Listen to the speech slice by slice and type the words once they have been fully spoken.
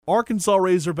Arkansas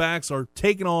Razorbacks are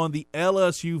taking on the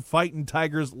LSU Fighting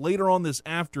Tigers later on this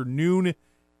afternoon.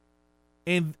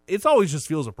 And it always just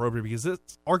feels appropriate because this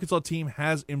Arkansas team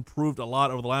has improved a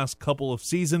lot over the last couple of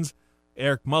seasons.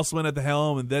 Eric Musselman at the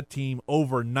helm, and that team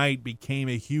overnight became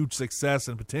a huge success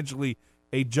and potentially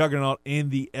a juggernaut in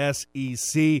the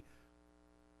SEC.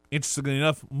 Interestingly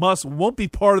enough, Muss won't be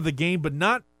part of the game, but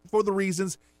not for the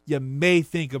reasons you may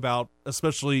think about,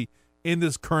 especially in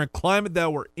this current climate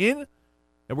that we're in.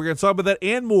 And we're going to talk about that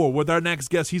and more with our next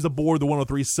guest. He's aboard the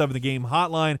 103.7 The Game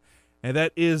hotline, and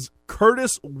that is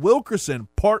Curtis Wilkerson,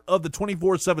 part of the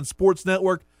 24/7 Sports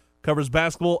Network, covers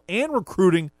basketball and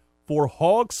recruiting for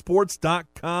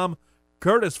hogsports.com.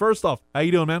 Curtis, first off, how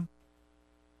you doing, man?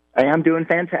 Hey, I'm doing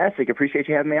fantastic. Appreciate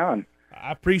you having me on.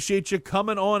 I appreciate you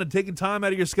coming on and taking time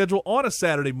out of your schedule on a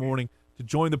Saturday morning to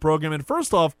join the program. And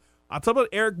first off, I'll talk about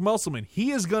Eric Musselman.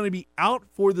 He is going to be out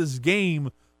for this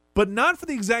game, but not for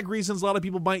the exact reasons a lot of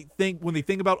people might think when they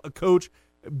think about a coach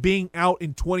being out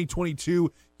in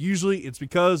 2022. Usually it's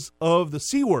because of the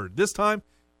C word. This time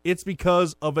it's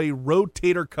because of a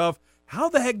rotator cuff. How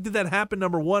the heck did that happen,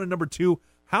 number one? And number two,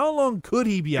 how long could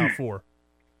he be out for?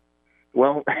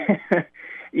 Well,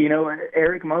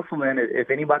 Eric Musselman, if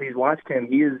anybody's watched him,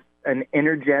 he is an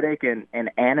energetic and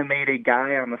animated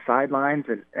guy on the sidelines,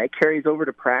 and that carries over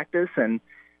to practice. And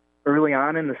early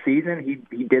on in the season,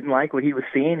 he didn't like what he was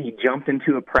seeing. He jumped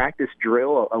into a practice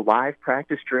drill, a live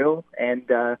practice drill, and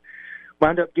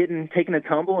wound up taking a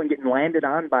tumble and getting landed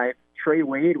on by Trey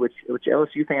Wade, which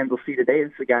LSU fans will see today.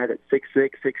 This is a guy that's 6'6",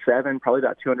 6'7", probably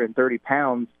about 230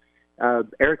 pounds.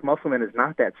 Eric Musselman is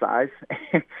not that size,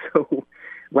 and so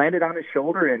landed on his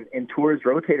shoulder and tore his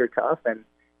rotator cuff. And,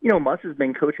 Muss has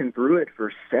been coaching through it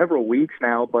for several weeks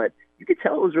now, but you could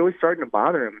tell it was really starting to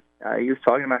bother him. He was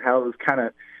talking about how it was kind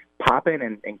of popping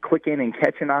and clicking and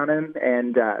catching on him,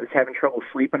 and was having trouble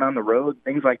sleeping on the road,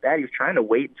 things like that. He was trying to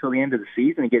wait until the end of the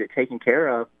season to get it taken care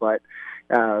of, but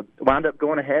wound up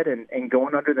going ahead and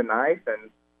going under the knife and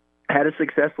had a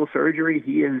successful surgery.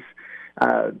 He is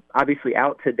obviously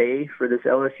out today for this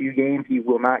LSU game. He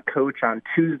will not coach on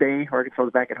Tuesday. Arkansas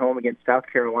is back at home against South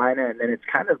Carolina, and then it's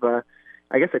kind of a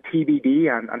TBD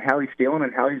on how he's feeling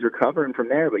and how he's recovering from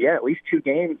there. But yeah, at least 2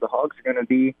 games the Hogs are going to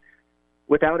be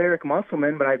without Eric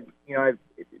Musselman. But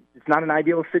it's not an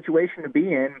ideal situation to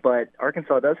be in. But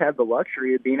Arkansas does have the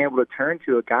luxury of being able to turn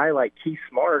to a guy like Keith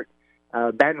Smart,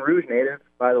 Baton Rouge native,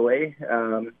 by the way,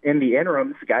 in the interim.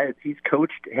 This guy, he's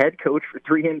head coach for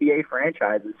 3 NBA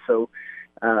franchises. So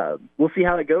we'll see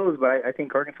how it goes, but I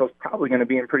think Arkansas is probably going to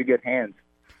be in pretty good hands.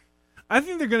 I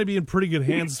think they're going to be in pretty good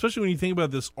hands, especially when you think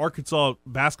about this Arkansas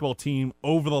basketball team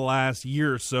over the last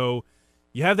year or so.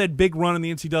 You have that big run in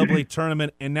the NCAA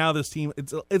tournament, and now this team,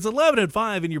 it's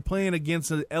 11-5, and you're playing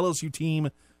against an LSU team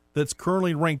that's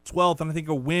currently ranked 12th, and I think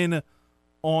a win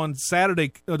on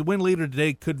Saturday, the win later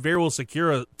today, could very well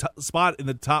secure a spot in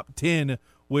the top 10,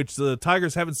 which the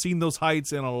Tigers haven't seen those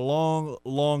heights in a long,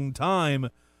 long time.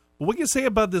 But what can you say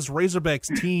about this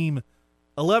Razorbacks team?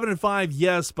 11-5,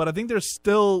 yes, but I think there's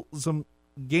still some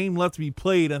game left to be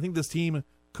played. I think this team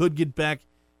could get back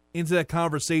into that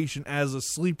conversation as a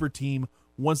sleeper team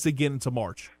once they get into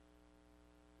March.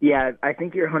 Yeah, I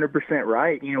think you're 100%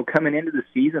 right. Coming into the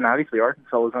season, obviously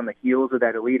Arkansas was on the heels of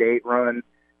that Elite Eight run.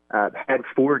 Had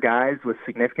 4 guys with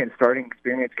significant starting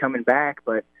experience coming back,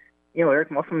 but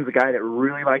Eric Musselman's a guy that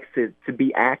really likes to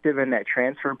be active in that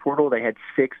transfer portal. They had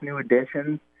 6 new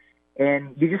additions,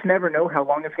 and you just never know how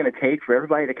long it's going to take for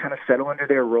everybody to kind of settle into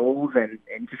their roles and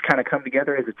just kind of come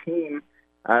together as a team.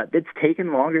 It's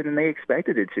taken longer than they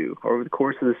expected it to over the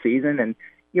course of the season, and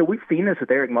we've seen this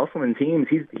with Eric Musselman teams.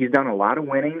 He's done a lot of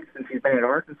winning since he's been at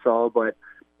Arkansas, but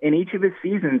in each of his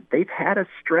seasons, they've had a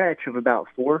stretch of about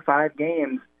 4 or 5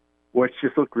 games where it's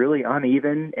just looked really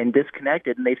uneven and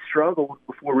disconnected, and they've struggled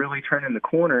before really turning the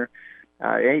corner.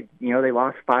 They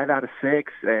lost 5 out of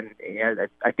 6, and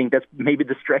I think that's maybe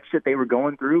the stretch that they were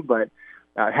going through, but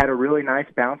had a really nice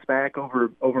bounce back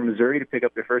over Missouri to pick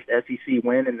up their first SEC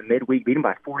win in the midweek, beat them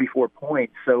by 44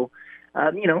 points. So,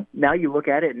 now you look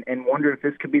at it and wonder if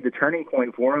this could be the turning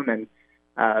point for them, and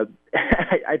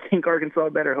I think Arkansas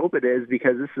better hope it is,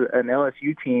 because this is an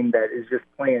LSU team that is just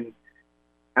playing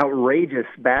outrageous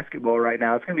basketball right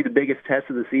now. It's going to be the biggest test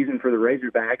of the season for the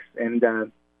Razorbacks,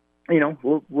 and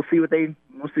we'll see what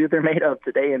they're made of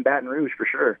today in Baton Rouge for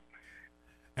sure.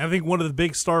 I think one of the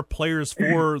big star players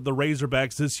for the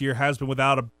Razorbacks this year has been,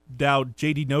 without a doubt,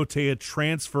 J.D. Note, a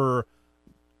transfer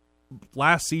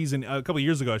last season, a couple of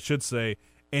years ago, I should say,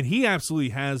 and he absolutely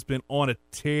has been on a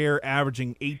tear,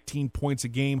 averaging 18 points a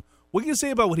game. What can you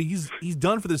say about what he's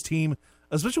done for this team,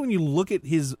 especially when you look at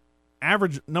his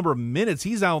average number of minutes?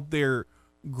 He's out there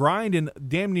grinding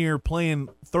damn near playing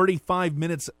 35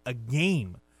 minutes a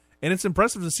game. And it's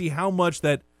impressive to see how much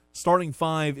that starting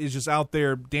five is just out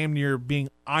there damn near being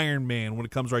Iron Man when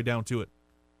it comes right down to it.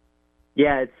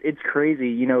 Yeah, it's crazy.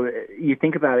 You know, you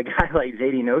think about a guy like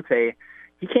J.D. Notae.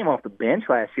 He came off the bench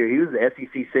last year. He was the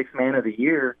SEC Sixth Man of the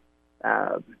Year,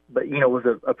 but, you know, was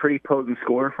a pretty potent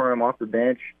scorer for him off the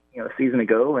bench, you know, a season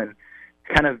ago, and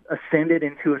kind of ascended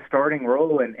into a starting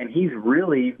role. And he's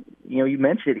really, you know, you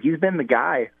mentioned it, he's been the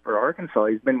guy for Arkansas.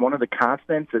 He's been one of the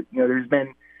constants. You know, there's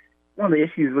been one of the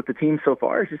issues with the team so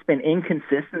far has just been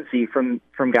inconsistency from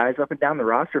guys up and down the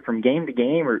roster from game to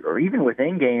game or even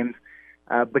within games.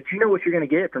 But you know what you're going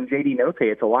to get from J.D.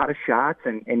 Notae. It's a lot of shots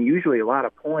and usually a lot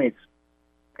of points.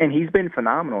 And he's been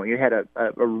phenomenal. He had a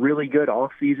really good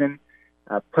offseason,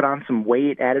 put on some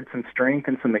weight, added some strength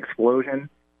and some explosion,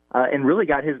 and really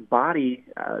got his body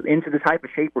into the type of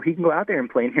shape where he can go out there and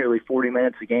play nearly 40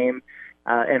 minutes a game.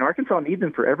 And Arkansas needs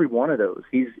him for every one of those.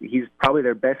 He's probably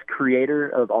their best creator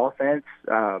of offense.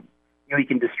 You know, he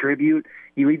can distribute.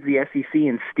 He leads the SEC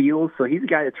in steals, so he's a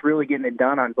guy that's really getting it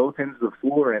done on both ends of the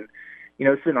floor. And you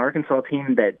know, it's an Arkansas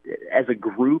team that, as a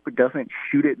group, doesn't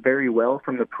shoot it very well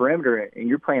from the perimeter. And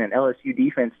you're playing an LSU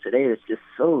defense today that's just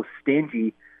so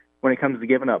stingy when it comes to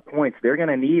giving up points. They're going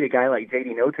to need a guy like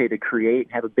J.D. Notae to create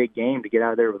and have a big game to get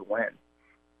out of there with a win.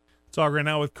 Talk right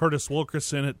now with Curtis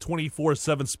Wilkerson at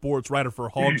 24/7 Sports, writer for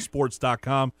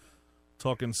hogsports.com,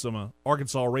 talking some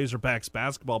Arkansas Razorbacks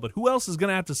basketball. But who else is going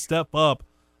to have to step up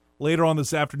later on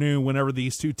this afternoon whenever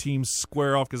these two teams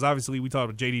square off? Because obviously we talked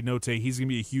about J.D. Notae. He's going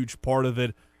to be a huge part of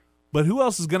it. But who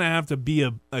else is going to have to be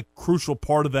a crucial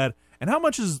part of that? And how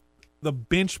much is the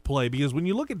bench play? Because when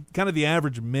you look at kind of the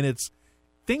average minutes,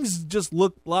 things just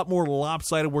look a lot more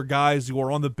lopsided where guys who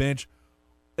are on the bench,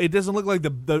 it doesn't look like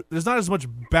there's not as much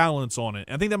balance on it.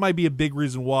 I think that might be a big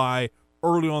reason why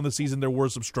early on in the season there were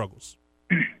some struggles.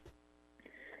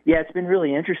 Yeah, it's been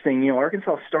really interesting. You know,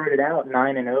 Arkansas started out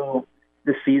 9-0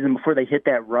 this season before they hit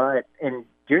that rut, and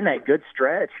during that good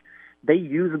stretch, they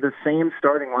used the same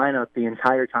starting lineup the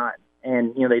entire time.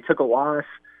 And, you know, they took a loss,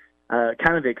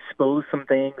 kind of exposed some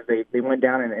things. They went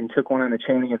down and took one on the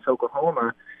chin against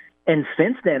Oklahoma. And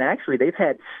since then, actually, they've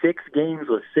had 6 games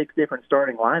with 6 different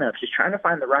starting lineups, just trying to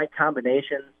find the right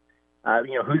combinations.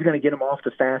 You know, who's going to get them off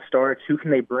to fast starts? Who can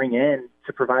they bring in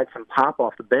to provide some pop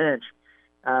off the bench?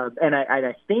 And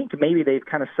I think maybe they've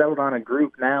kind of settled on a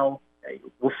group now.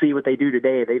 We'll see what they do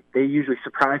today. They usually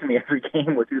surprise me every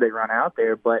game with who they run out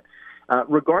there. But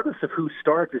regardless of who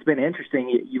starts, it's been interesting.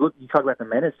 You talk about the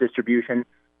minutes distribution.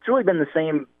 It's really been the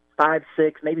same 5,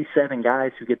 6, maybe 7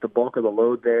 guys who get the bulk of the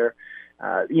load there.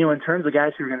 You know, in terms of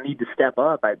guys who are going to need to step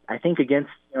up, I think against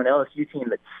an LSU team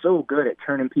that's so good at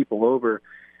turning people over,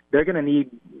 they're going to need,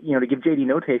 to give J.D.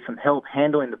 Notae some help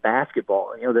handling the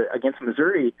basketball. Against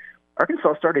Missouri,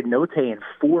 Arkansas started Notae in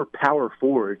 4 power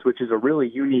forwards, which is a really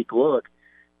unique look.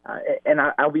 And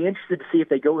I'll be interested to see if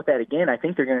they go with that again. I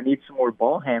think they're going to need some more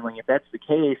ball handling. If that's the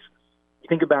case, you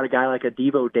think about a guy like a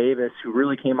Devo Davis, who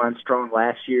really came on strong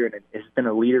last year and has been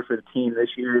a leader for the team this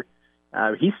year.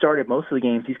 He started most of the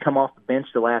games. He's come off the bench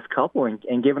the last couple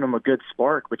and given them a good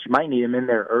spark, but you might need him in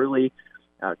there early.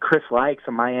 Chris Likes,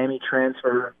 a Miami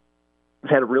transfer,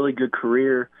 has had a really good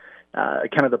career,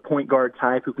 kind of the point guard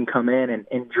type who can come in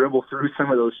and dribble through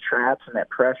some of those traps and that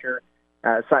pressure.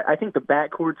 So I think the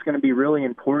backcourt's going to be really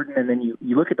important, and then you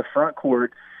look at the front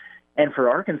court, and for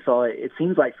Arkansas, it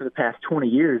seems like for the past 20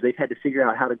 years they've had to figure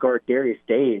out how to guard Darius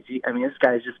Days. This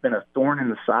guy's just been a thorn in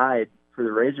the side for the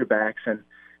Razorbacks, and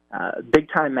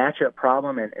big-time matchup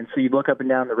problem. And so you look up and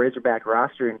down the Razorback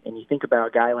roster, and you think about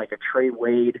a guy like a Trey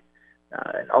Wade,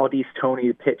 an Aldis Toney,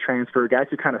 the Pitt transfer, guys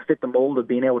who kind of fit the mold of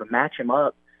being able to match him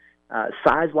up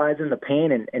size-wise in the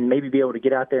paint and maybe be able to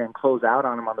get out there and close out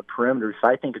on him on the perimeter. So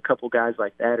I think a couple guys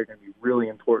like that are going to be really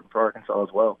important for Arkansas as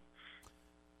well.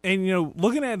 And,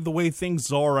 looking at the way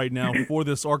things are right now for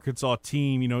this Arkansas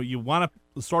team, you want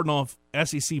to starting off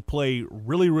SEC play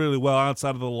really, really well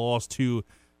outside of the loss to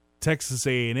Texas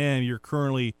A&M. You're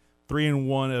currently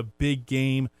 3-1, a big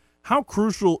game. How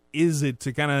crucial is it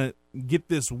to kind of get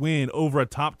this win over a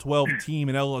top 12 team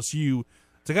in LSU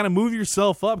to kind of move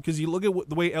yourself up? Because you look at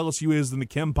the way LSU is in the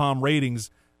KenPom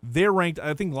ratings, they're ranked,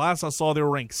 I think last I saw they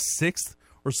were ranked 6th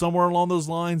or somewhere along those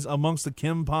lines amongst the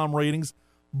KenPom ratings.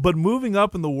 But moving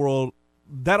up in the world,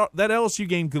 that LSU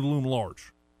game could loom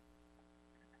large.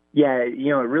 Yeah, it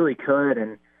really could,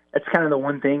 and that's kind of the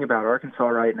one thing about Arkansas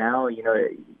right now.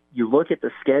 You look at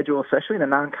the schedule, especially in the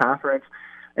non-conference,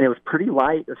 and it was pretty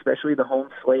light, especially the home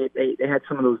slate. They had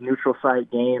some of those neutral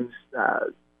site games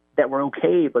that were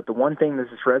okay, but the one thing that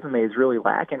this resume is really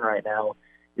lacking right now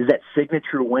is that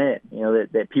signature win,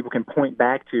 that people can point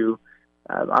back to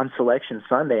on Selection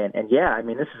Sunday. And yeah, I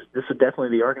mean, this would definitely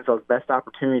be Arkansas's best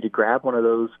opportunity to grab one of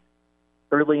those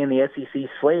early in the SEC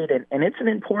slate. And it's an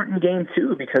important game,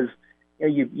 too, because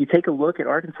you take a look at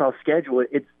Arkansas's schedule.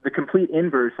 It's the complete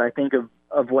inverse, I think,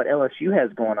 of what LSU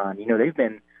has going on. They've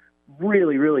been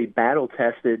really, really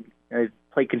battle-tested. They've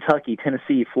played Kentucky,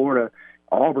 Tennessee, Florida,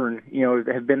 Auburn,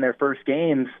 have been their first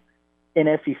games in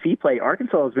SEC play.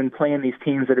 Arkansas has been playing these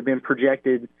teams that have been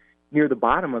projected near the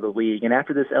bottom of the league. And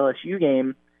after this LSU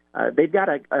game, they've got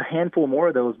a handful more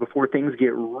of those before things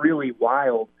get really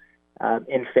wild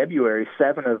in February.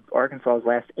 7 of Arkansas's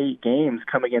last 8 games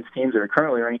come against teams that are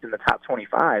currently ranked in the top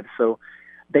 25. So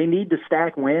they need to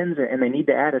stack wins, and they need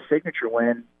to add a signature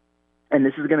win. And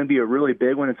this is going to be a really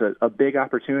big one. It's a big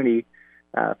opportunity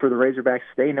for the Razorbacks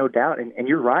to stay, no doubt. And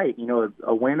you're right.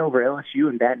 A win over LSU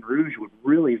and Baton Rouge would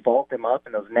really vault them up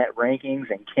in those net rankings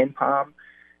and KenPom.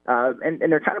 And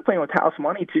they're kind of playing with house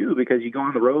money, too, because you go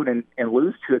on the road and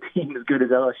lose to a team as good as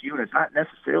LSU, and it's not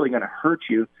necessarily going to hurt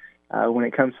you when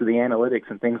it comes to the analytics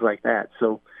and things like that.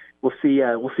 So we'll see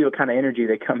what kind of energy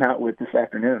they come out with this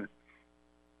afternoon.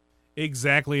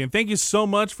 Exactly. And thank you so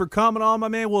much for coming on, my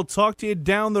man. We'll talk to you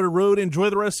down the road. Enjoy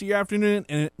the rest of your afternoon,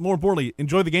 and more importantly,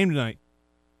 enjoy the game tonight.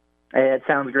 Hey, that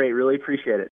sounds great. Really appreciate it.